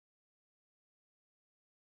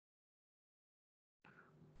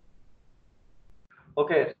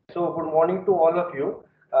Okay, so good morning to all of you.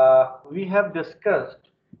 We have discussed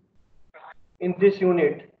in this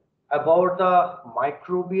unit about the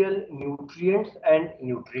microbial nutrients and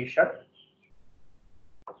nutrition.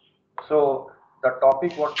 So the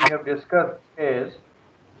topic what we have discussed is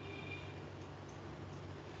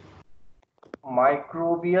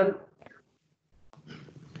microbial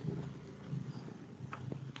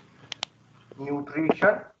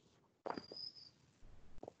nutrition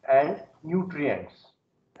and nutrients.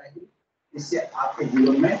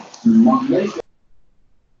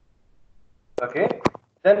 Okay,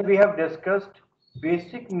 then we have discussed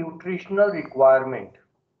basic nutritional requirement.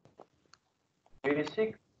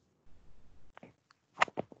 Basic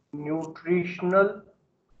nutritional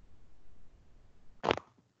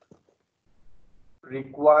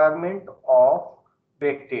requirement of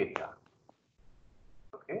bacteria.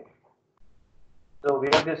 Okay, so we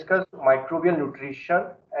have discussed microbial nutrition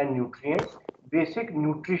and nutrients, basic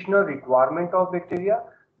nutritional requirement of bacteria.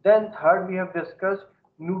 Then third, we have discussed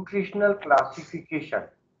nutritional classification.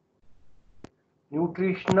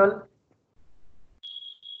 Nutritional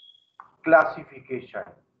classification,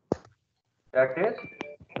 that is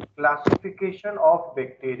classification of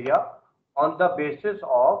bacteria on the basis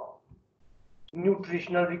of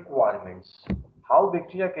nutritional requirements. How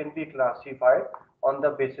bacteria can be classified on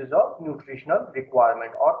the basis of nutritional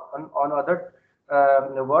requirement, or on other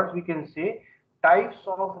words we can say types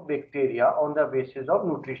of bacteria on the basis of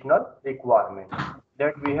nutritional requirement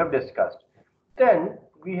that we have discussed. Then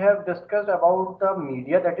we have discussed about the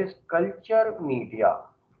media, that is culture media.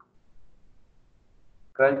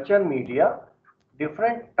 Culture media,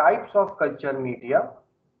 different types of culture media,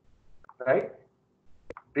 right?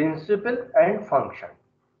 Principle and function.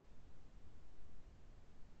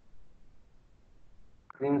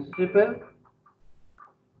 Principle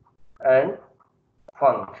and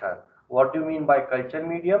function. What do you mean by culture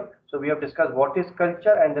medium? So we have discussed what is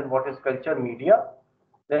culture and then what is culture media.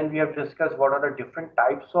 Then we have discussed what are the different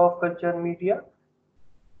types of culture media,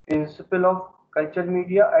 principle of culture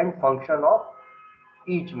media and function of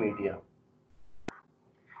each media.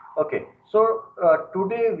 Okay, so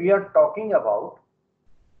today we are talking about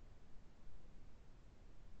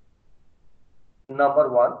number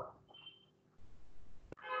one,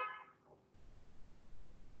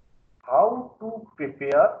 how to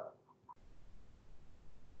prepare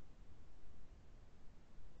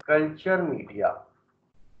culture media,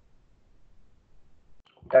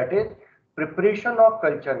 that is preparation of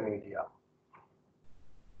culture media.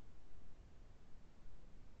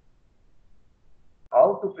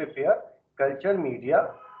 How to prepare culture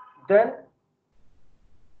media, then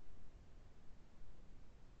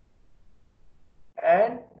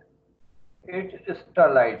and its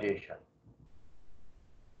sterilization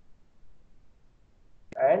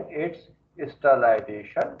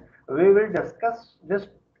We will discuss this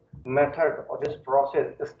method or this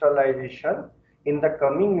process sterilization in the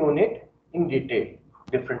coming unit in detail.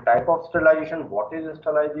 Different type of sterilization, what is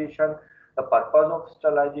sterilization, the purpose of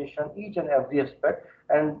sterilization, each and every aspect,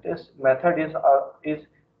 and this method is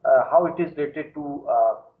how it is related to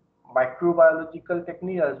microbiological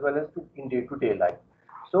technique as well as to in day-to-day life.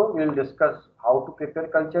 So we will discuss how to prepare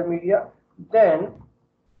culture media, then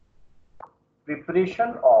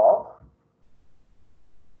preparation of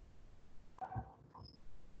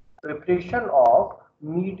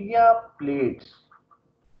media plates,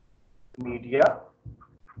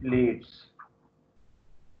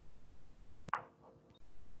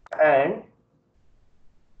 and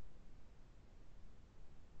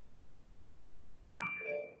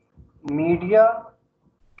media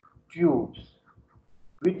tubes,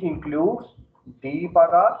 which includes deep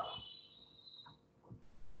agar,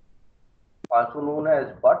 also known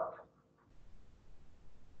as butt,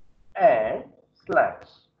 and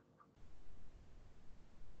slants.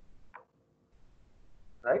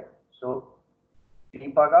 Right? So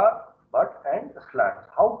deep agar, butt, and slants.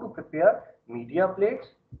 How to prepare media plates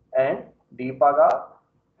and deep agar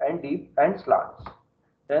and slants.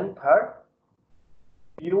 Then third,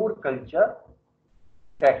 pure culture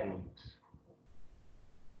techniques.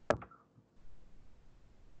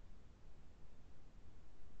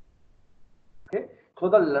 Okay, so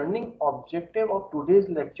the learning objective of today's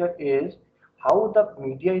lecture is how the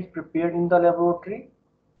media is prepared in the laboratory,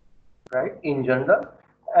 right, in general,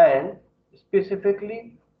 and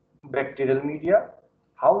specifically bacterial media,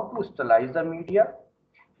 how to sterilize the media,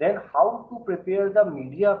 then how to prepare the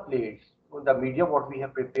media plates, the media what we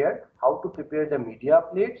have prepared, how to prepare the media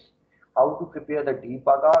plates, how to prepare the deep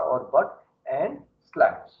agar or butt, and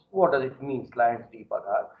slants. What does it mean, slants, deep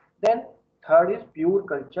agar? Then third is pure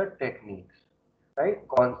culture techniques, right?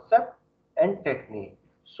 Concept, and technique.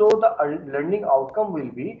 So the learning outcome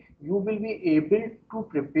will be, you will be able to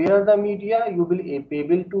prepare the media, you will be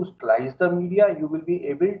able to slice the media, you will be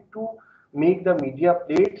able to make the media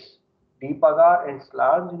plates, deep agar and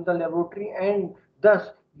slabs in the laboratory, and thus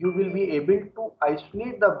you will be able to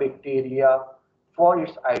isolate the bacteria for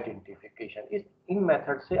its identification. इस इन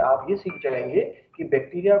method से आप ये सीख जाएंगे कि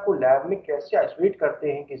bacteria को lab में कैसे आइसोलेट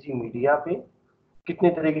करते हैं किसी मीडिया पे, कितने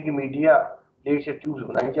तरीके की मीडिया प्लेट से ट्यूब्स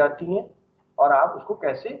बनाई जाती हैं और आप उसको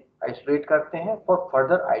कैसे आइसोलेट करते हैं for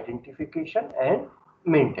further identification and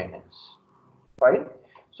maintenance. Fine.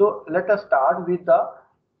 So let us start with the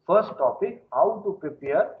first topic, how to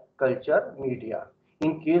prepare culture media.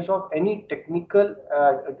 In case of any technical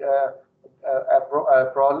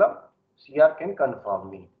problem, CR can confirm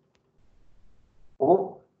me.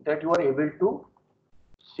 Hope that you are able to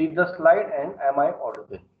see the slide and am I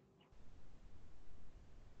audible?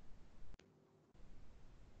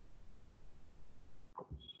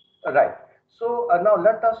 Right. So now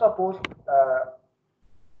let us suppose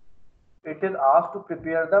it is asked to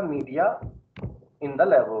prepare the media in the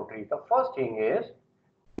laboratory. The first thing is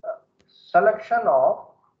selection of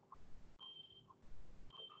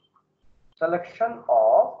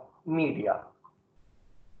media.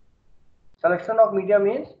 Selection of media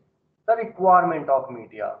means the requirement of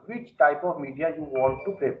media, which type of media you want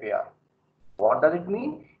to prepare. What does it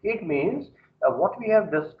mean? It means what we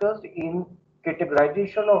have discussed in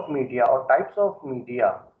categorization of media or types of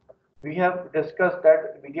media. We have discussed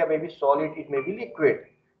that media may be solid, it may be liquid.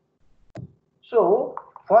 So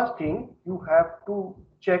first thing, you have to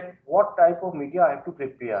check what type of media I have to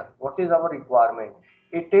prepare. What is our requirement?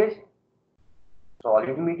 It is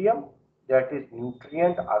solid medium, that is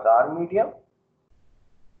nutrient agar medium.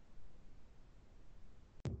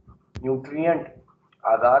 Nutrient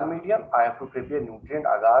agar medium, I have to prepare nutrient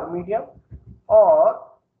agar medium. Or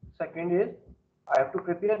second is, I have to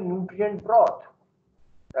prepare nutrient broth,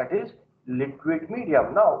 that is liquid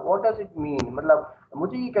medium. Now what does it mean? मतलब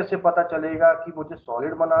मुझे ये कैसे पता चलेगा कि मुझे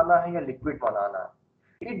solid बनाना है या liquid बनाना है?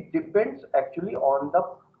 It depends actually on the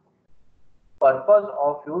purpose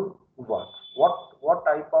of your work. What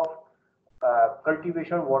type of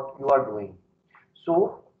cultivation what you are doing.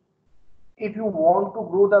 So if you want to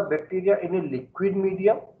grow the bacteria in a liquid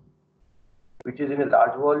medium, which is in a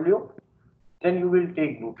large volume, then you will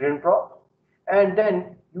take nutrient broth, and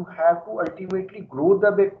then you have to ultimately grow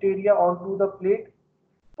the bacteria onto the plate.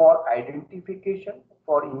 For identification,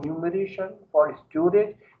 for enumeration, for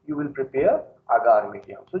storage, you will prepare agar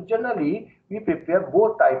medium. So generally, we prepare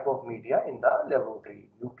both type of media in the laboratory,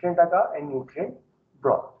 nutrient agar and nutrient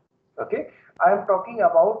broth. Okay, I am talking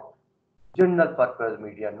about general purpose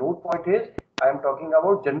media. Note point is, I am talking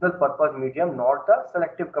about general purpose medium, not the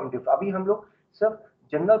selective cum differential. अभी हम लोग सिर्फ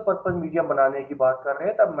general purpose medium बनाने की बात कर रहे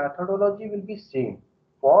हैं. The methodology will be same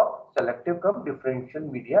for selective cum differential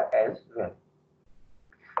media as well.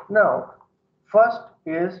 Now, first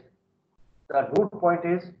is, the note point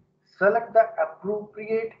is, select the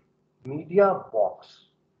appropriate media box.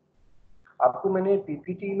 आपको मैंने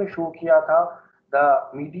PPT में शो किया था the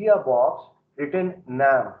media box written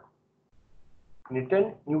NAM,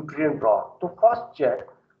 written nutrient broth. So first check,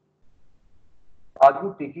 are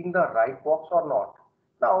you taking the right box or not?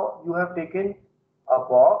 Now you have taken a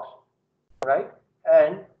box, right,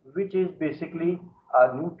 and which is basically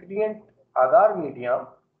a nutrient agar medium,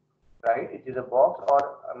 right? It is a box,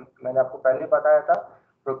 और मैंने आपको पहले बताया था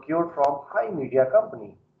procured from high media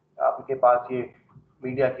company. आपके पास ये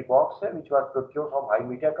media की box है which was procured from high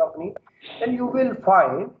media company. Then you will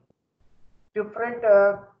find different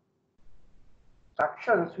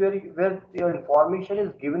sections where your information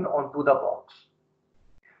is given onto the box.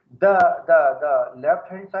 The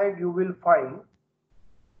left hand side you will find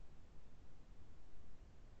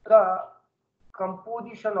the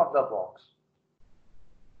composition of the box,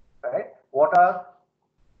 right?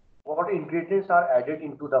 What ingredients are added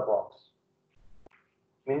into the box.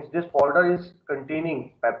 Means this powder is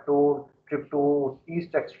containing peptone, tryptose,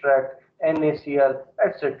 yeast extract, NaCl,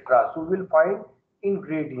 etc. So we will find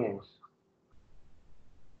ingredients.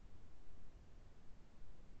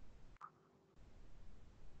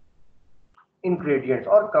 Ingredients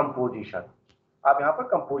or composition. आप यहाँ पर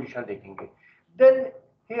composition देखेंगे. Then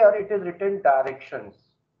here it is written directions.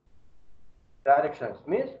 Directions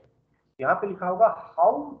means यहाँ पे लिखा होगा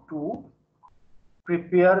how to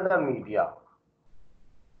prepare the media.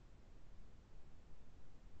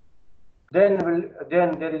 Then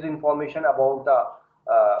there is information about the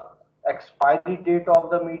expiry date of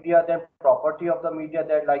the media, then property of the media,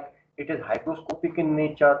 that like it is hygroscopic in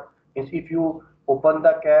nature. Means if you open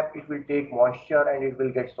the cap, it will take moisture and it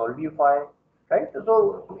will get solidified, right?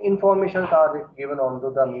 So informations are given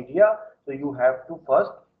onto the media, so you have to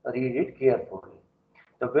first read it carefully.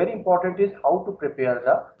 The very important is how to prepare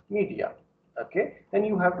the media. Okay, then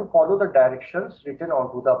you have to follow the directions written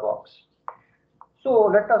onto the box. So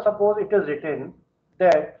let us suppose it is written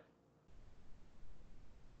that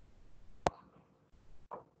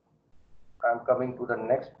I am coming to the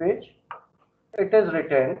next page. It is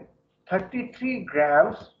written 33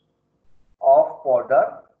 grams of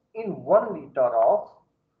powder in 1 liter of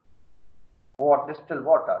distilled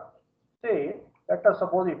water. Say, let us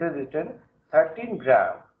suppose it is written 13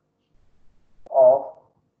 grams of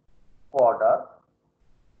powder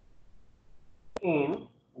in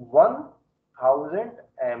 1000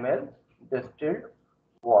 ml distilled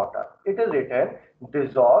water. It is written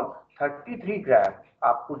dissolve 33 gram.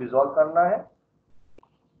 आपको dissolve करना है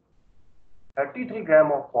 33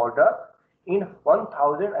 gram of powder in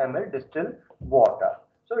 1000 ml distilled water.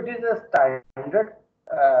 So it is a standard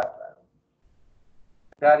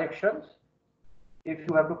directions. If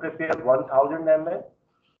you have to prepare 1000 ml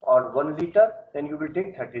or 1 liter, then you will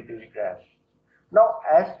take 33 grams. Now,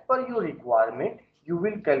 as per your requirement, you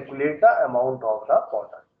will calculate the amount of the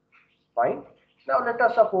powder. Fine. Now, let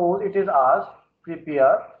us suppose it is asked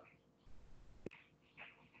prepare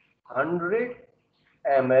 100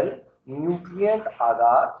 ml nutrient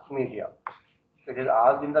agar medium. It is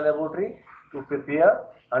asked in the laboratory to prepare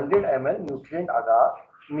 100 ml nutrient agar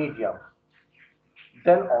medium.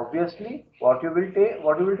 Then obviously what you will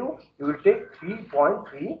do, you will take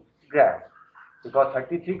 3.3 grams, because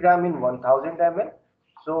 33 gram in 1000 ml,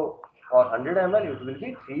 so for 100 ml it will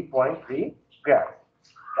be 3.3 grams.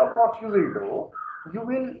 Now what you will do, you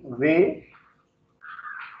will weigh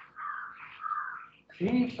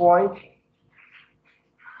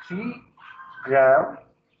 3.3 gram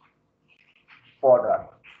powder,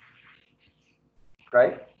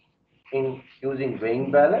 right, in using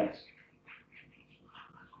weighing balance,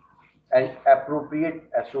 and appropriate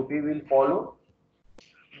SOP will follow.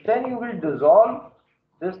 Then you will dissolve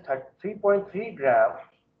this 3.3 gram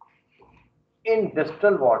in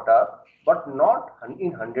distilled water, but not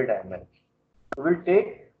in 100 ml. You will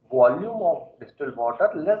take volume of distilled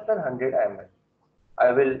water less than 100 ml.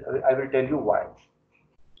 I will tell you why.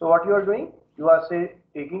 So what you are doing? You are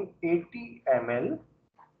taking 80 ml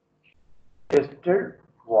distilled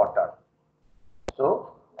water.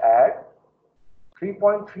 So add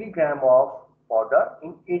 3.3 gram of powder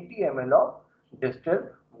in 80 ml of distilled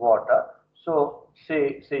water. So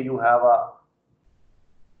say you have a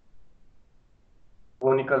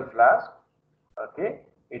conical flask, okay,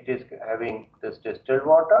 it is having this distilled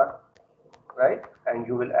water, right, and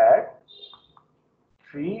you will add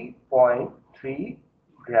 3.3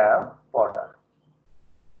 gram powder.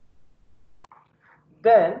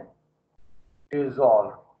 Then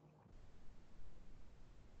dissolve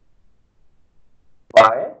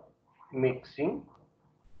by mixing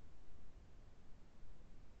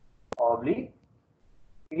oblique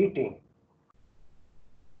heating.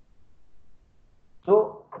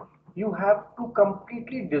 So you have to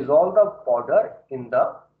completely dissolve the powder in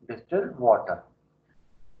the distilled water.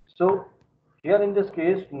 So here in this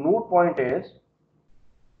case, note point is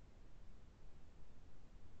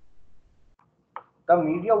the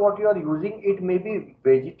media what you are using, it may be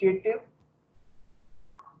vegetative,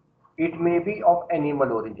 it may be of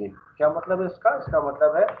animal origin. क्या मतलब है इसका? इसका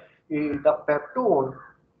मतलब है the peptone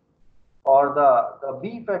or the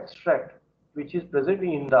beef extract which is present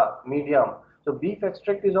in the medium. So beef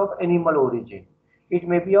extract is of animal origin. It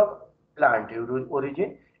may be of plant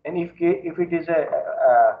origin, and if it is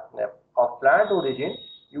of plant origin,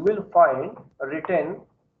 you will find written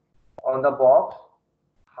on the box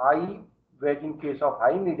high veg. In case of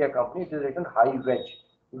high media company, it is written high veg.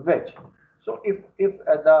 So if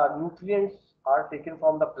the nutrients are taken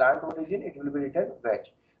from the plant origin, it will be written veg.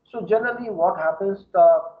 So generally what happens,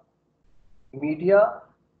 the media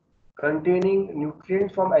containing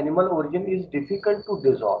nutrients from animal origin is difficult to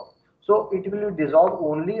dissolve. So it will dissolve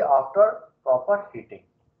only after proper heating.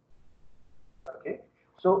 Okay.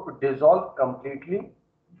 So dissolve completely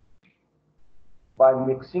by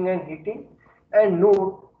mixing and heating, and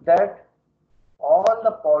note that all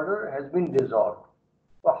the powder has been dissolved.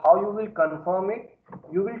 So how you will confirm it?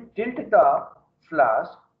 You will tilt the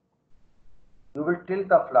flask. You will tilt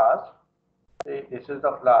the flask. Say this is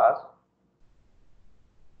the flask.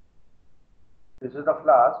 This is the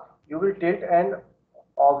flask. You will tilt and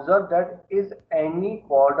observe that is any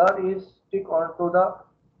powder is stick onto the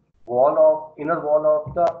inner wall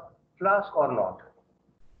of the flask or not.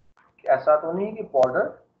 ऐसा तो नहीं कि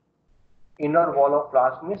powder inner wall of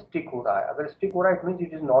flask में stick हो रहा है. अगर stick हो रहा है, it means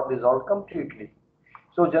it is not dissolved completely.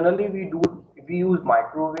 So generally we We use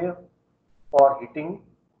microwave for heating,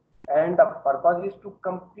 and the purpose is to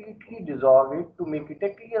completely dissolve it to make it a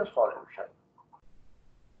clear solution.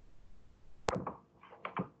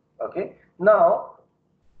 Okay, now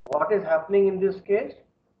what is happening in this case?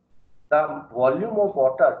 The volume of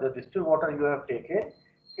water, the distilled water you have taken,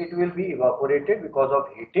 it will be evaporated because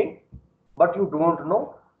of heating, but you don't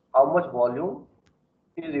know how much volume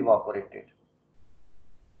is evaporated.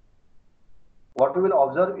 What you will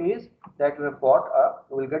observe is that you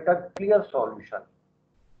will get a clear solution.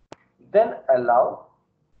 Then allow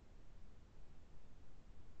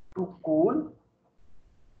to cool,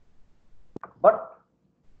 but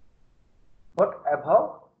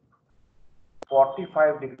above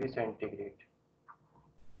 45 degrees centigrade.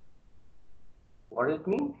 What does it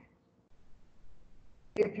mean?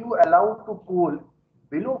 If you allow to cool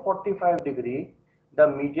below 45 degree, the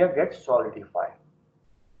media gets solidified,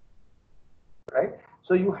 right?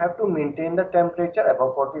 So you have to maintain the temperature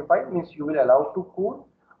above 45, means you will allow to cool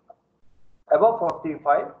above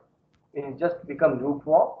 45, it just become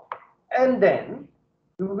lukewarm, and then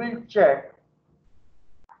you will check.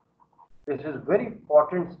 This is very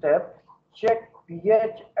important step. Check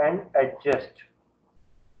pH and adjust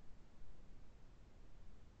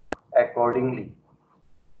accordingly.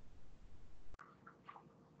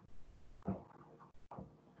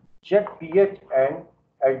 Check pH and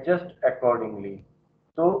adjust accordingly.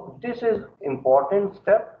 So this is important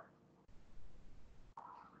step.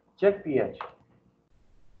 Check pH.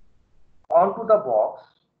 Onto the box,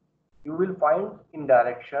 you will find in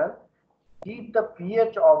direction, keep the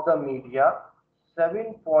pH of the media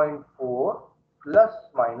 7.4 plus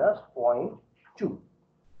minus 0.2.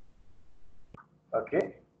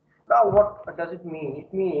 Okay. Now what does it mean?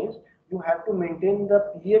 It means you have to maintain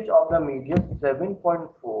the pH of the media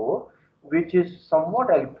 7.4, which is somewhat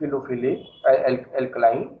alkalophilic,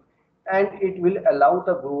 alkaline, and it will allow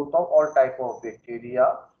the growth of all type of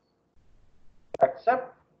bacteria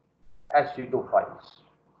except acidophiles.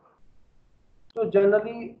 So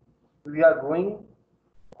generally we are growing,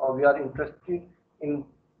 or we are interested in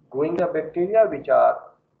growing the bacteria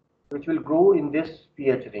which will grow in this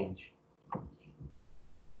pH range.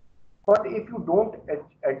 But if you don't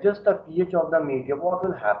adjust the pH of the media, what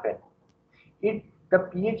will happen? The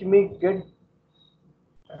pH may get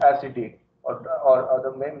acidic, or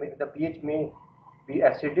the pH may be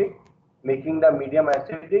acidic, making the medium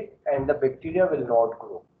acidic, and the bacteria will not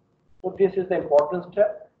grow. So this is the important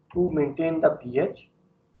step to maintain the pH.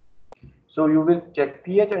 So you will check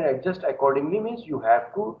pH and adjust accordingly, means you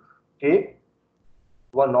have to take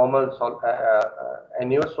one normal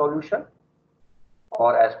NaOH solution,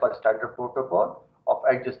 or as per standard protocol of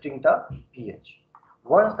adjusting the pH.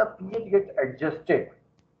 Once the pH gets adjusted,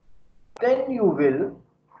 then you will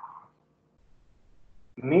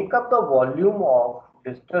make up the volume of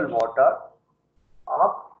distilled water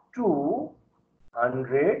up to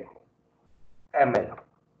 100 ml.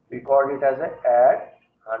 We call it as add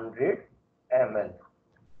 100 ml.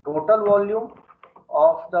 Total volume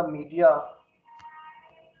of the media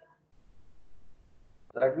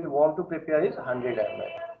that we want to prepare is 100 ml.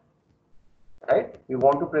 Right? We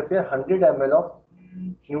want to prepare 100 ml of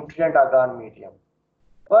nutrient agar medium.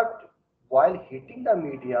 But while heating the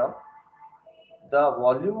medium, the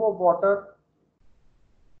volume of water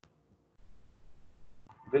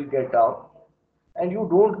will get down, and you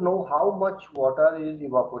don't know how much water is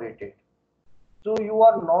evaporated. So you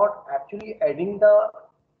are not actually adding the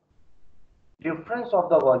difference of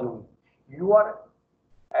the volume. You are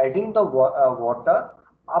adding the water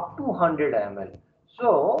up to 100 ml.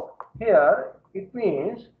 So here it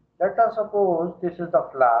means, let us suppose this is the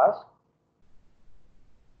flask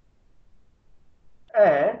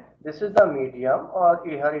and this is the medium, or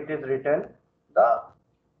here it is written the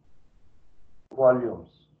volumes.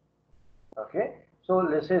 Okay, so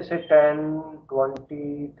let's say 10,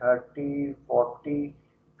 20, 30, 40,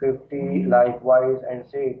 50, likewise, and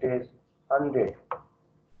say it is 100.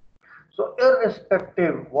 So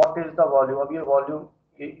irrespective what is the volume, अब ये volume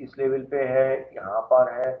इस level पे है, यहाँ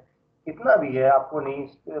पर है, कितना भी है आपको नहीं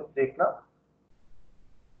देखना.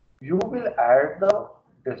 You will add the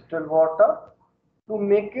distilled water to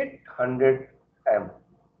make it 100 ml.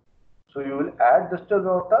 So you will add distilled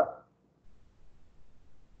water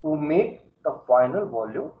to make the final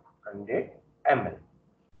volume 100 ml.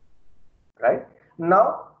 Right?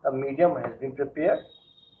 Now the medium has been prepared.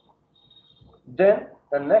 Then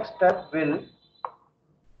the next step will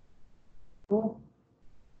to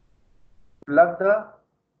plug the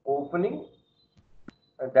opening.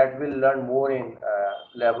 That will learn more in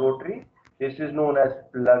laboratory. This is known as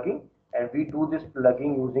plugging, and we do this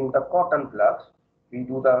plugging using the cotton plugs. We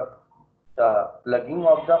do the the plugging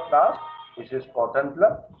of the flask. This is cotton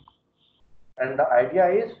plug, and the idea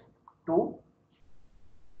is to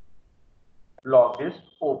block this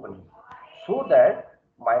opening so that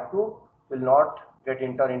microbe will not get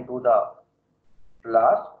enter into the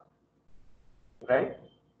flask, right?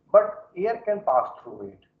 But air can pass through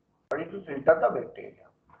it, but it will filter the bacteria.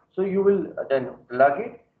 So you will then plug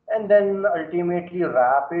it and then ultimately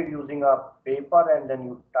wrap it using a paper, and then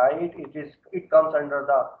you tie it. It comes under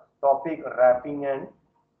the topic wrapping and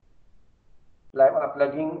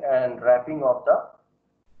plugging and wrapping of the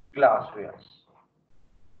glasswares.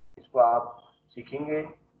 इसको आप सीखेंगे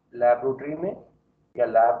laboratory में या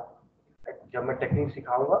lab जब मैं technique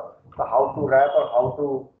सिखाऊंगा तो how to rap और how to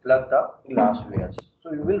plug the glassware,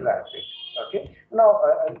 so you will wrap it. Okay, now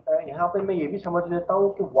यहाँ पे मैं ये भी समझ लेता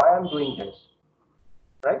हूँ कि why I am doing this,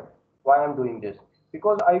 right? Why I am doing this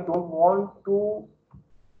because I don't want to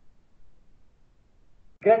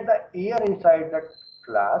get the air inside that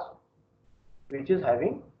flask which is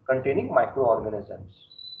containing microorganisms,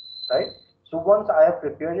 right? So once I have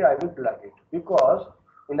prepared it, I will plug it, because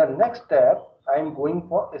in the next step I am going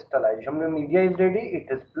for sterilization. When media is ready,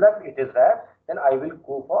 it is plugged, it is wrapped, then I will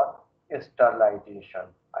go for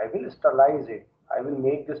sterilization. I will sterilize it. I will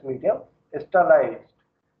make this medium sterilized,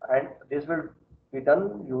 and this will be done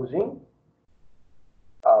using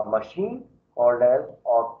a machine called as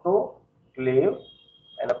autoclave,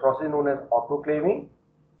 and a process known as autoclaving.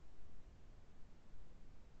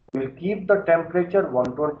 Will keep the temperature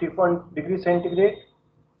 121 degrees centigrade.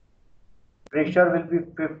 Pressure will be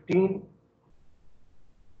 15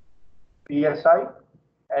 psi,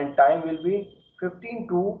 and time will be 15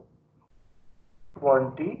 to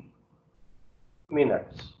 20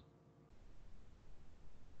 minutes.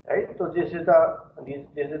 Right. So this is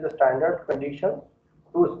the standard condition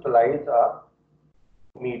to sterilize a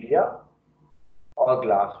media or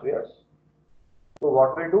glasswares. So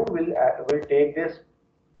what we'll do, we'll take this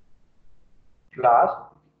flask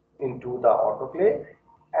into the autoclave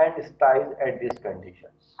and sterilize at these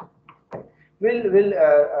conditions. We'll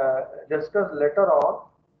discuss later on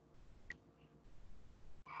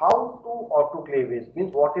how to autoclave is,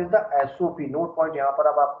 means what is the SOP. Note point यहाँ पर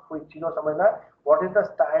अब आपको एक चीज और समझना है, what is the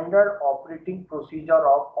standard operating procedure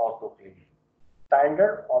of autoclave.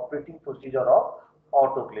 Standard operating procedure of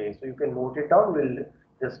autoclave. So you can note it down. We'll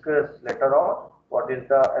discuss later on what is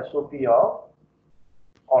the SOP of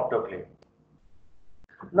autoclave.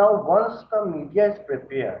 Now once the media is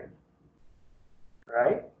prepared,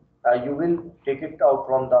 right, you will take it out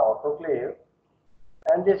from the autoclave,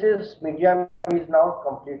 and this is media is now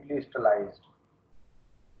completely sterilized.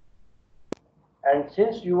 And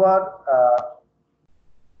since you are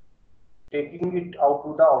taking it out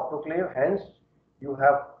to the autoclave, hence you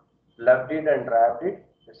have plugged it and wrapped it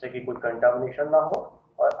जिससे कि कोई contamination ना हो,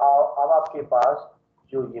 और अब आपके पास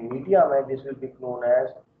जो ये मीडियम है, this will be known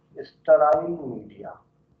as sterile media.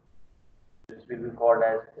 This will be called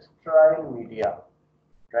as sterile media,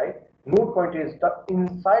 right? Note point is the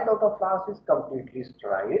inside of the flask is completely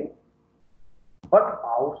sterile, but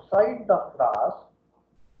outside the flask,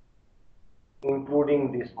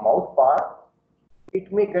 including this mouth part,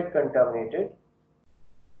 it may get contaminated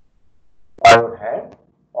by your hand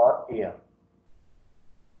or air,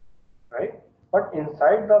 right? But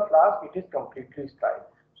inside the flask, it is completely sterile.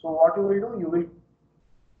 So what you will do, you will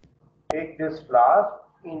take this flask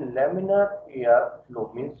in laminar air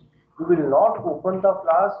flow, means you will not open the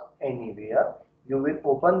flask anywhere. You will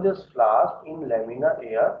open this flask in laminar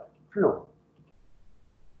air flow.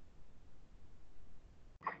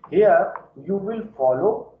 Here you will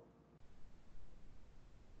follow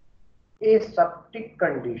aseptic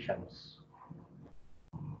conditions.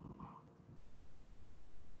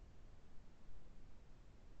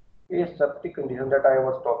 Aseptic condition that I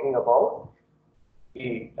was talking about.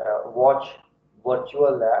 Watch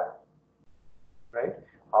virtual lab, right?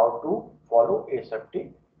 How to follow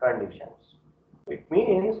aseptic conditions. It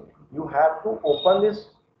means you have to open this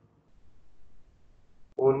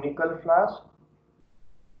conical flask,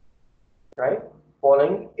 right,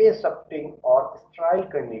 following aseptic or sterile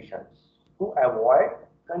conditions to avoid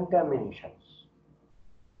contaminations.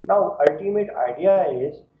 Now ultimate idea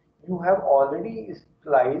is you have already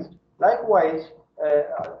sterilized. Likewise,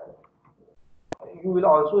 you will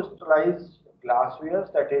also sterilize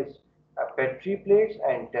glasswares, that is petri plates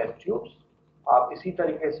and test tubes. आप इसी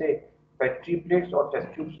तरीके से petri plates और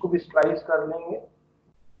test tubes को भी sterilize कर लेंगे,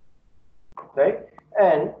 right?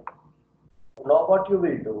 And now what you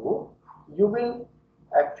will do, you will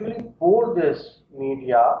actually pour this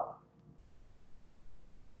media,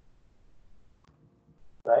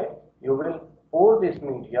 right? You will pour this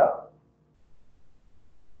media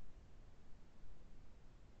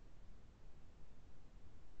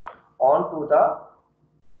the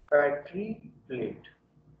Petri plate,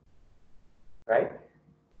 right?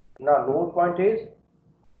 Now note point is,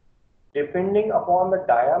 depending upon the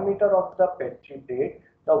diameter of the Petri plate,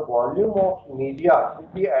 the volume of media to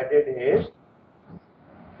be added is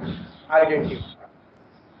identical.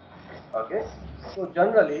 Okay, so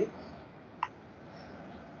generally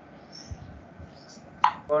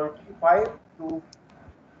 25 to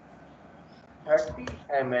 30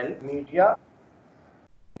 ml media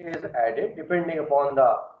is added depending upon the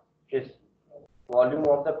volume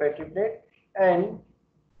of the Petri plate, and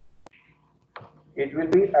it will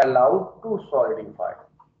be allowed to solidify.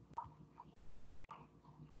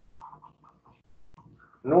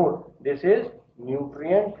 Note, this is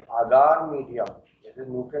nutrient agar medium. This is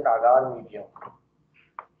nutrient agar medium.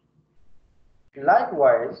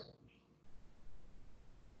 Likewise,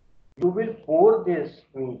 you will pour this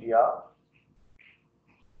media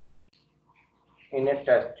in a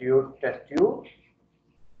test tube,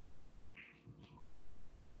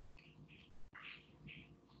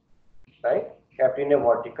 right? Kept in a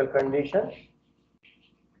vertical condition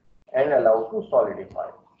and allowed to solidify.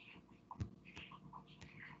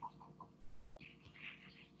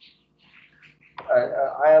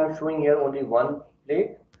 I am showing here only one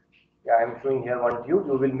plate. Yeah, I am showing here one tube.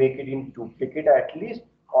 You will make it in duplicate at least,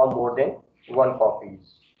 or more than one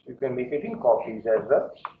copies. You can make it in copies as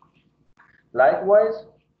well. Likewise,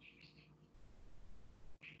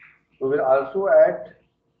 we will also add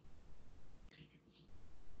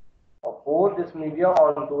or pour this media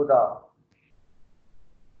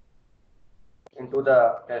into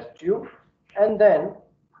the test tube, and then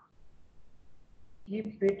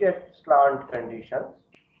keep it at slant conditions.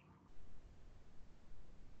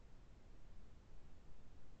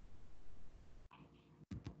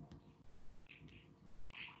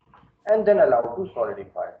 And then allow to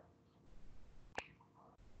solidify.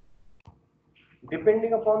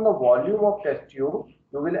 Depending upon the volume of test tube,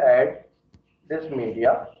 you will add this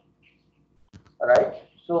media, right?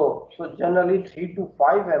 So generally 3 to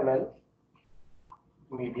 5 ml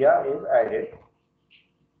media is added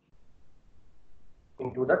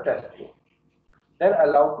into the test tube. Then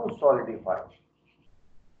allow to solidify.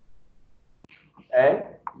 And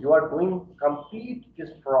you are doing complete this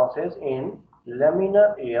process in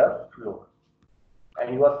laminar air flow.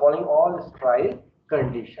 And you are following all sterile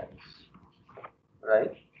conditions,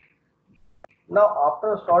 right? Now,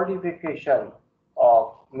 after solidification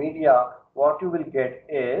of media, what you will get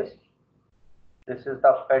is, this is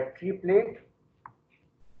the Petri plate.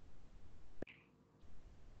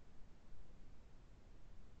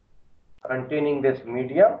 Containing this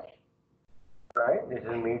medium, right? This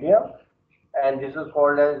is medium, and this is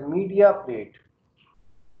called as media plate.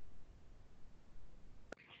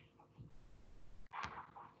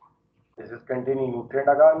 This is containing nutrient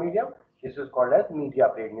agar medium. This is called as media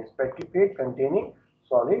plate. Means Petri plate containing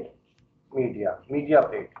solid media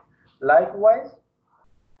plate. Likewise,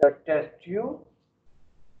 the test tube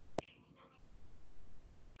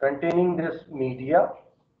containing this media,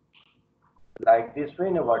 like this way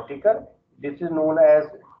in a vertical. This is known as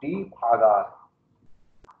deep agar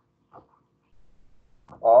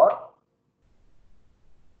or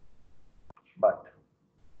butt.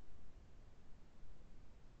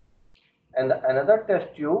 And another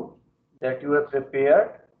test tube that you have prepared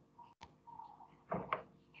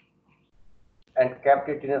and kept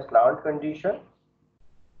it in a slant condition.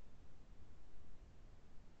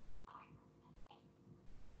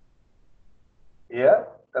 Here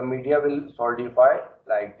the media will solidify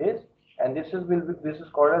like this, and this is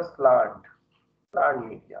called a slant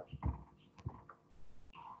media.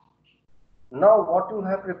 Now what you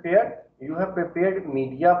have prepared? You have prepared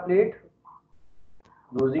media plate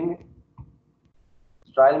using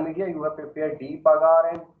sterile media. You have prepared deep agar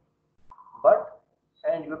and butt,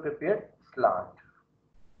 and you have prepared slant.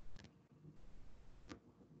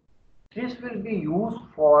 This will be used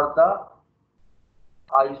for the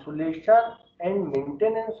isolation and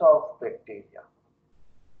maintenance of bacteria.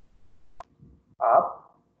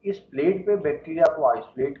 आप इस plate पे bacteria को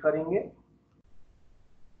isolate करेंगे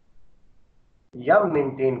या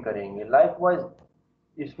maintain करेंगे. Likewise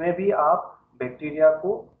इसमें भी आप बैक्टीरिया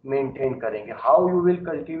को मेंटेन करेंगे. हाउ यू विल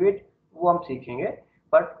कल्टीवेट वो हम सीखेंगे,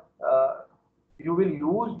 but you will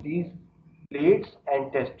use these plates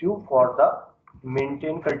and test tube for the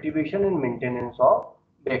cultivation and maintenance of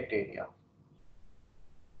bacteria,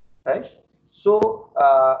 right? So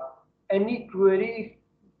any query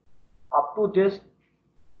up to this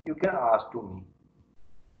you can ask to me.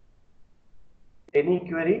 Any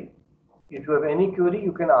query, if you have any query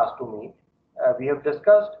you can ask to me. We have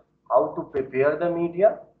discussed how to prepare the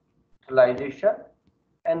media, sterilization,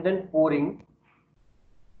 and then pouring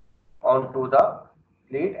onto the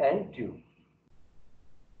plate and tube.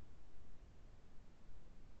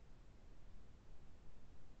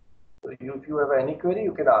 So if you have any query,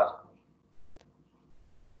 you can ask.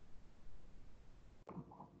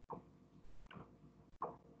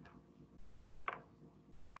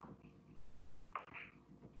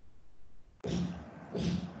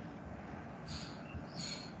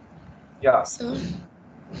 Yeah.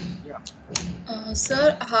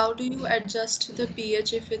 Sir, how do you adjust the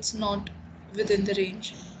pH if it's not within the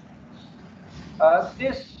range?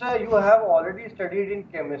 This you have already studied in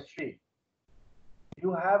chemistry.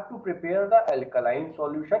 You have to prepare the alkaline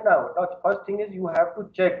solution. Now, the first thing is you have to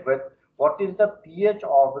check with what is the pH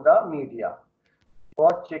of the media.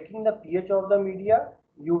 For checking the pH of the media,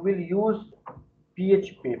 you will use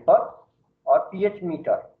pH paper or pH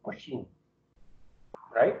meter machine,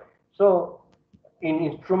 right? So, in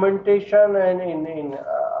instrumentation and in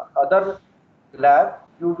other lab,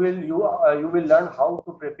 you will learn how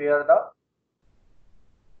to prepare the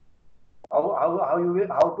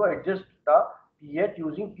how to adjust the pH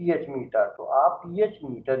using pH meter. तो आप pH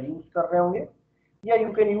meter use कर रहे होंगे या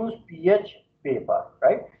you can use pH paper,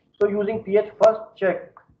 right? So using pH, first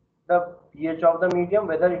check the pH of the medium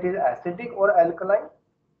whether it is acidic or alkaline.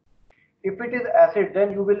 If it is acid,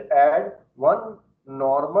 then you will add one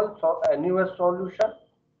normal NaOH solution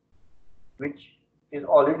which is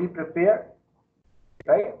already prepared,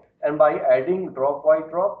 right? And by adding drop by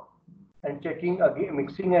drop and checking again,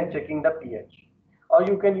 mixing and checking the pH, or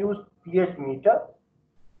you can use pH meter,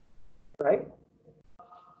 right?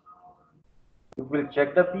 You will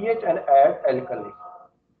check the pH and add alkali.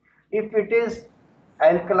 If it is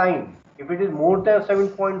alkaline, if it is more than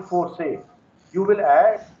 7.4, say, you will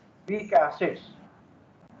add weak acids,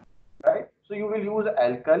 right? So you will use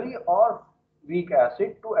alkali or weak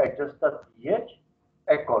acid to adjust the pH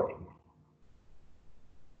accordingly.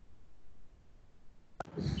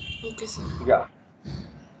 Okay, sir. Yeah.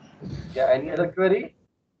 Yeah. Any other query?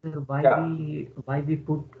 Yeah. Why we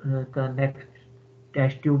put the next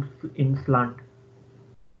test tubes in slant?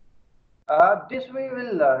 This we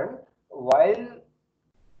will learn while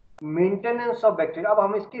maintenance of bacteria. अब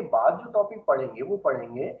हम इसके बाद जो topic पढ़ेंगे वो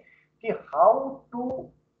पढ़ेंगे कि how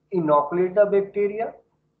to inoculate the bacteria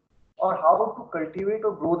और हाउ टू कल्टीवेट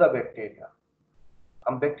और ग्रो द बैक्टीरिया.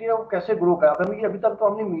 हम बैक्टीरिया को कैसे ग्रो करें. अभी तक तो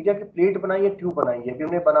हमने मीडिया की प्लेट बनाई है, ट्यूब बनाई है, अभी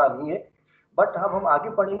हमने बना ली है, बट हम आगे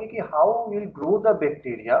पढ़ेंगे कि how will grow the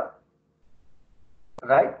bacteria,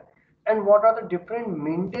 right, and what are the different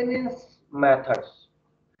maintenance methods.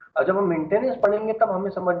 और जब हम मेंटेनेंस पढ़ेंगे तब हमें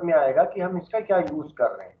समझ में आएगा कि हम इसका क्या यूज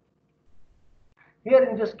कर रहे हैं. Here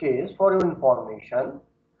in this case, for your information,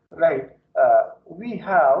 right, we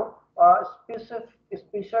have a special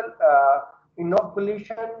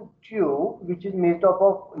inoculation tube which is made up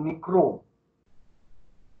of nichrome,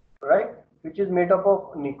 right, which is made up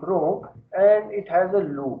of nichrome, and it has a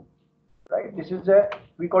loop, right. This is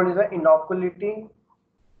we call it as inoculating.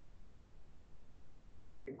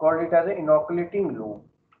 We call it as an inoculating loop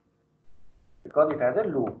because it has a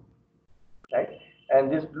loop, right,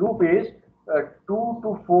 and this loop is 2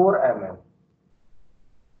 to 4 mm,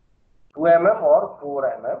 2 mm or 4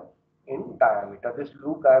 mm in diameter. This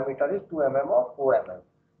loop diameter is 2 mm or 4 mm.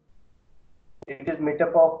 It is made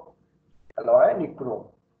up of alloy nichrome.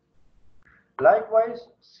 Likewise,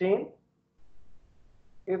 same,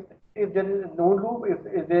 if there is no loop,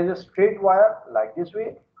 if there is a straight wire like this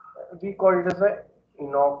way, we call it as a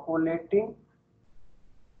inoculating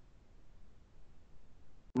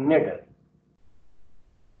needle.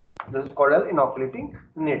 This is called as inoculating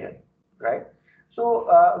needle, right. So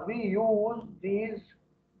we use these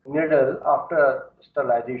needle after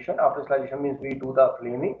sterilization. After sterilization means we do the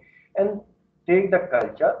flaming and take the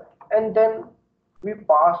culture, and then we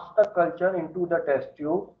pass the culture into the test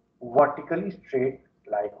tube vertically straight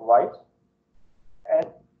likewise and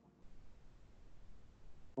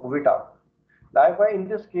move it out. Likewise, in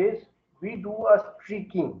this case, we do a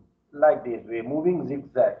streaking like this way, moving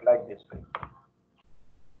zigzag like this way.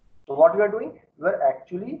 So what we are doing, we are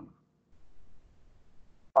actually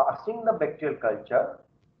passing the bacterial culture,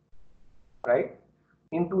 right,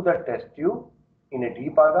 into the test tube in a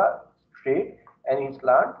deep agar, straight and in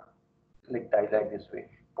slant like this way.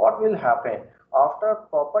 What will happen after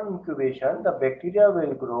proper incubation? The bacteria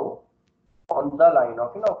will grow on the line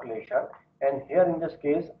of inoculation, and here in this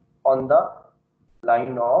case on the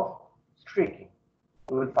line of streaking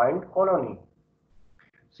you will find colony.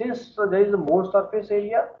 Since there is more surface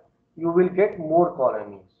area, you will get more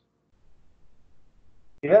colonies.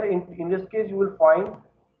 Here in this case you will find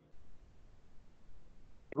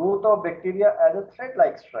growth of bacteria as a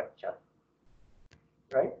thread-like structure.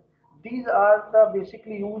 right? These are the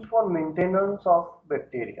basically used for maintenance of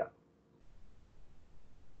bacteria.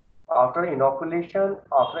 After inoculation,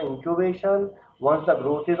 after incubation, once the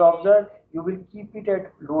growth is observed, you will keep it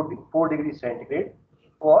at low 4 degrees centigrade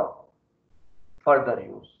for further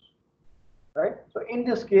use, right? So in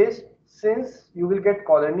this case, since you will get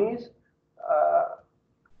colonies, uh,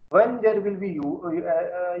 when there will be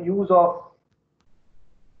use of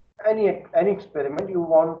any experiment, you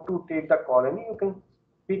want to take the colony, you can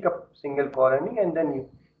pick up single colony and then you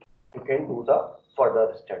can do the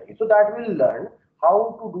further study. So that will learn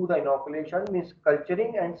how to do the inoculation, means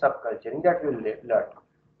culturing and subculturing, that will learn.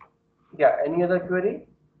 Yeah, any other query?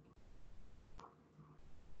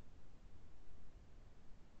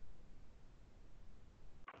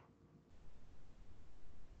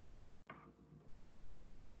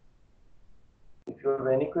 If you have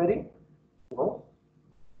any query? No?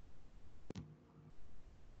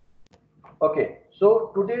 Okay,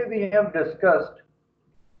 so today we have discussed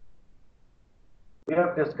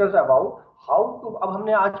about how to, अब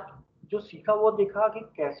हमने आज जो सीखा वो देखा कि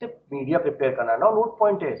कैसे media prepare करना है. Now note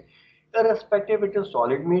point is, irrespective it is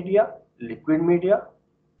solid media, liquid media,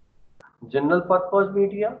 general purpose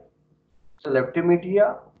media, selective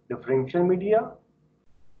media, differential media,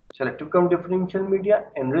 selective cum differential media,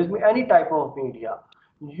 enriched media, any type of media,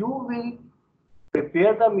 you will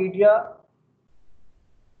prepare the media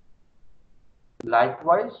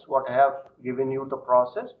likewise what I have given you the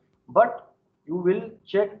process, but you will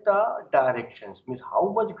check the directions, means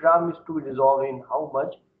how much gram is to be dissolved in how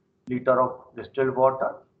much liter of distilled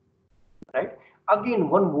water, right? Again,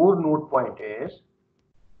 one more note point is,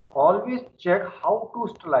 always check how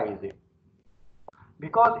to sterilize it,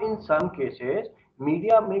 because in some cases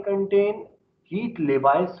media may contain heat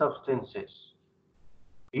labile substances,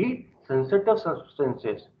 heat sensitive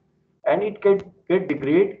substances, and it can get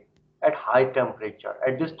degrade at high temperature,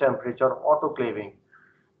 at this temperature autoclaving.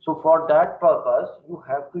 So for that purpose, you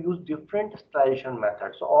have to use different sterilization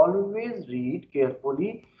methods. So always read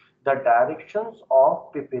carefully the directions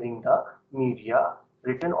of preparing the media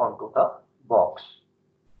written onto the box.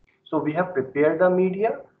 So we have prepared the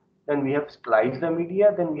media, then we have sliced the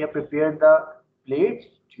media, then we have prepared the plates,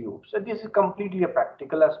 tubes. So this is completely a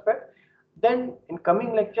practical aspect. Then in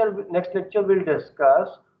coming lecture, next lecture, we'll discuss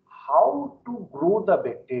how to grow the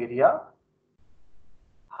bacteria,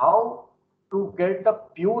 how to get the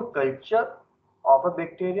pure culture of a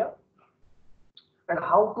bacteria, and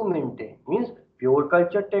how to maintain, means pure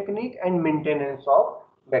culture technique and maintenance of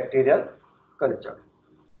bacterial culture,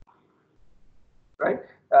 right?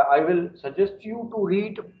 I will suggest you to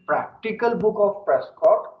read practical book of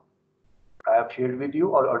Prescott. I have shared with you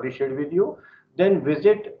or already shared with you. Then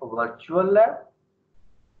visit virtual lab,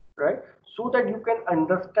 right? So that you can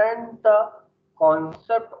understand the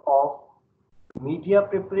concept of media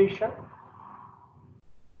preparation,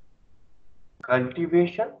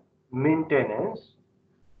 cultivation, maintenance,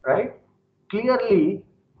 right? Clearly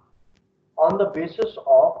on the basis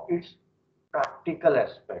of its practical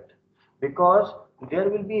aspect, because there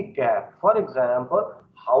will be a gap. For example,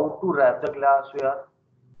 how to wrap the glassware,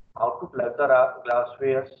 how to plug the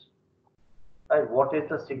glasswares, right? What is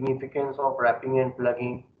the significance of wrapping and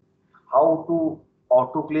plugging, how to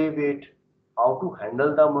autoclave it, how to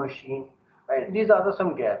handle the machine, right? These are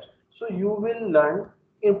some gaps. So you will learn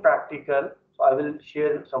in practical. So I will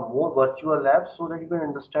share some more virtual labs so that you can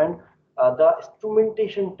understand the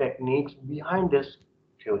instrumentation techniques behind this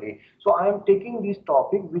theory. So I am taking this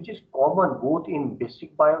topic which is common both in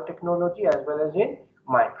basic biotechnology as well as in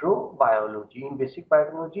microbiology. In basic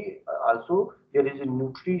biotechnology also there is a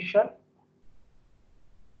nutrition,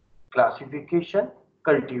 classification,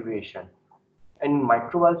 cultivation, and in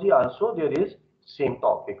microbiology also there is same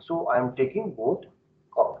topic. So I am taking both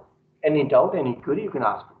common. Any doubt, any query, you can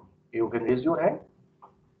ask me. You can raise your hand.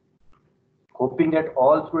 Hoping that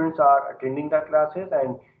all students are attending the classes,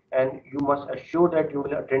 and you must assure that you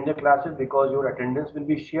will attend the classes because your attendance will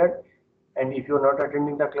be shared, and if you are not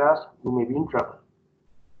attending the class you may be in trouble.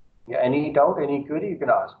 Yeah, any doubt, any query, you can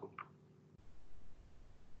ask me.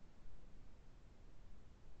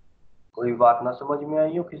 कोई बात ना समझ में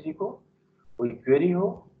आई हो किसी को, कोई query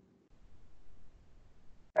हो,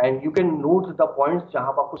 and you can note the points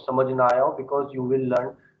जहां पर आपको समझ ना आया हो, because you will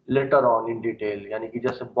learn later on in detail. यानी कि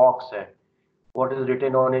जैसे बॉक्स है, what is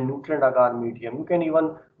written on a nutrient agar medium, you can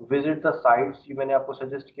even visit the sites. मैंने आपको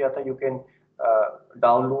suggest किया था, you can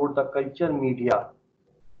download the culture media,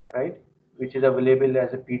 right, which is available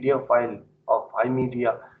as a PDF file of high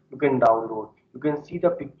media. You can download, you can see the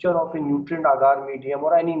picture of a nutrient agar medium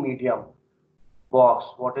or any medium box,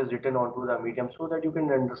 what is written onto the medium, so that you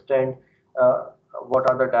can understand what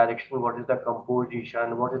are the direction, what is the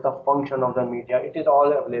composition, what is the function of the media. It is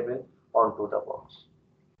all available onto the box.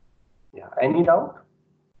 Yeah. Any doubt?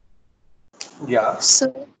 Yeah.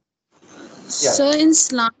 So, Yes. so in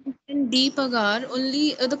slant and deep agar,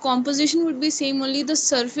 only the composition would be same. Only the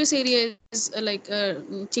surface area is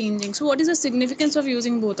changing. So, what is the significance of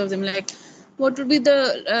using both of them? Like, what would be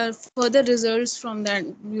the further results from that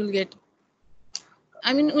you'll get?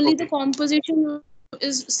 I mean, only the Okay. composition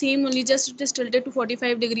is same. Only just it is tilted to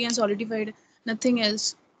 45-degree and solidified. Nothing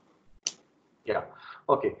else. Yeah.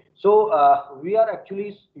 Okay. So we are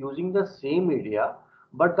actually using the same media,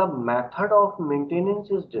 but the method of maintenance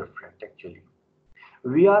is different actually.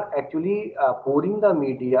 We are actually pouring the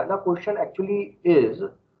media. The question actually is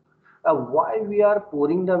why we are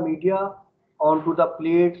pouring the media onto the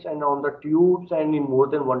plates and on the tubes and in more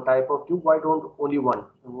than one type of tube. Why don't only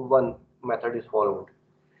one method is followed,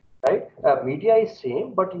 right? Media is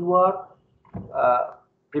same, but you are uh,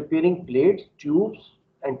 preparing plates, tubes,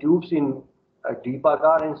 and tubes in deep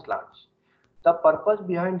agar and slants. The purpose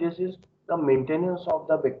behind this is the maintenance of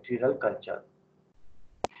the bacterial culture.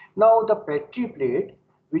 Now the Petri plate,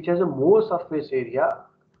 which has a more surface area,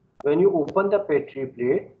 when you open the Petri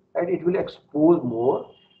plate, and it will expose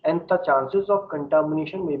more, and the chances of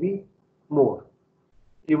contamination may be more,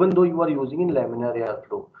 even though you are using in laminar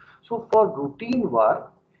airflow. So for routine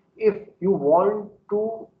work, if you want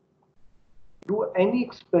to do any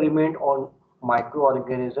experiment on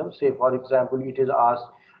microorganisms, say for example, it is asked,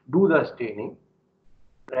 do the staining,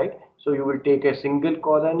 right? So you will take a single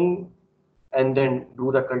colony and then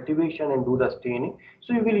do the cultivation and do the staining.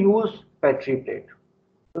 So you will use Petri plate.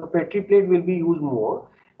 So Petri plate will be used more,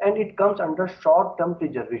 and it comes under short-term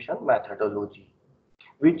preservation methodology,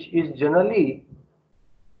 which is generally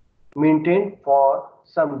maintained for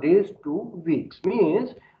some days to weeks.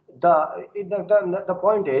 Means the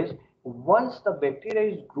point is, once the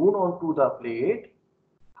bacteria is grown onto the plate,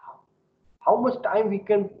 how much time we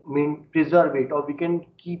can preserve it or we can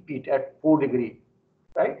keep it at 4 degree,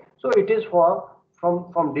 right? So it is for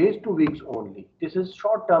from days to weeks only. This is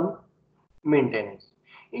short term maintenance.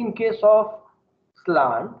 In case of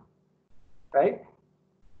slant, right,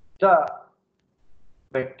 the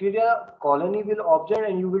bacteria colony will observe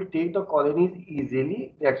and you will take the colonies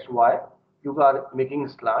easily. That's why you are making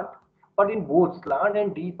slant. But in both slant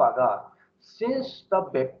and deep agar, since the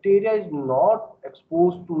bacteria is not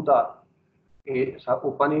exposed to the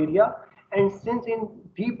open area, and since in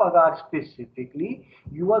deep agar specifically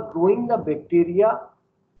you are growing the bacteria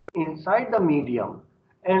inside the medium,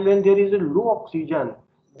 and when there is a low oxygen,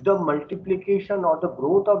 the multiplication or the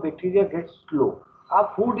growth of bacteria gets slow.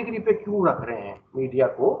 आप 4 degree पे क्यों रख रहे हैं media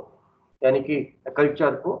को, यानी कि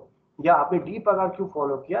culture को, या आपने डीप अगर क्यों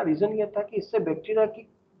फॉलो किया? रीजन ये था कि इससे बैक्टीरिया की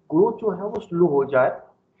ग्रोथ जो है वो स्लो हो जाए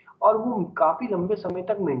और वो काफी लंबे समय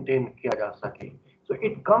तक मेंटेन किया जा सके. So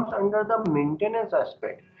it comes under the maintenance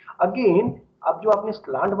aspect. Again, अब जो आपने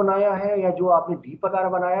स्लांट बनाया है या जो आपने डीप आकार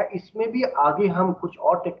बनाया, इसमें भी आगे हम कुछ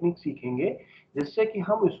और टेक्निक सीखेंगे जिससे कि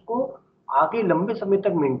हम इसको आगे लंबे समय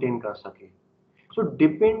तक मेंटेन कर सके. So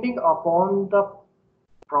depending upon the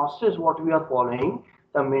process what we are following,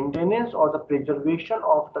 the maintenance or the preservation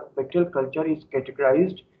of the bacterial culture is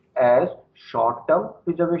categorized as short-term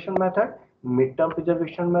preservation method, mid-term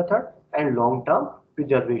preservation method, and long-term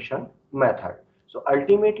preservation method. So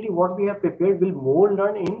ultimately what we have prepared will more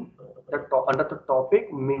learn in under the topic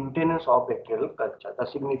maintenance of bacterial culture, the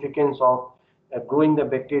significance of growing the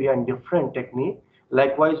bacteria in different technique.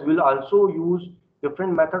 Likewise, we'll also use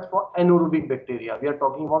different methods for anaerobic bacteria. We are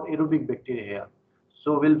talking about aerobic bacteria here.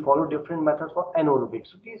 So we'll follow different methods for anaerobic.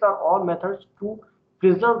 So these are all methods to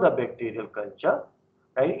preserve the bacterial culture,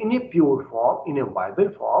 right, in a pure form, in a viable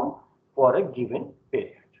form for a given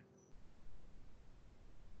period.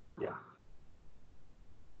 Yeah.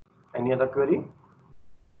 Any other query?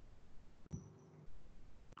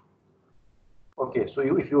 Okay, so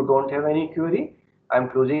if you don't have any query, I'm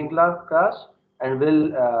closing class and we'll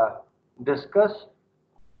discuss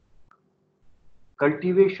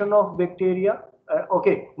cultivation of bacteria.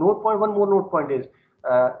 Okay, note point, one more note point is,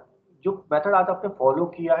 जो method आज आपने follow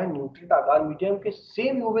किया है nutrient आकार medium के,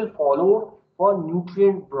 same you will follow for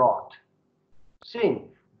nutrient broth, same,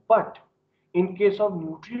 but in case of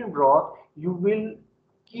nutrient broth you will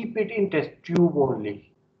keep it in test tube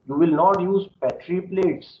only. You will not use Petri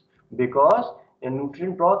plates because the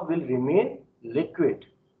nutrient broth will remain liquid.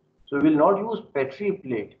 So you will not use Petri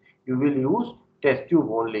plate, you will use test tube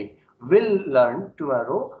only. We'll learn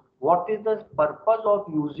tomorrow what is the purpose of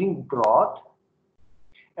using broth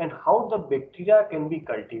and how the bacteria can be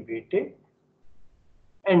cultivated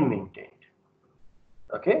and maintained.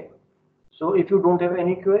 Okay. So if you don't have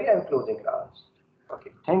any query, I'm closing class.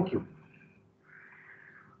 Thank you.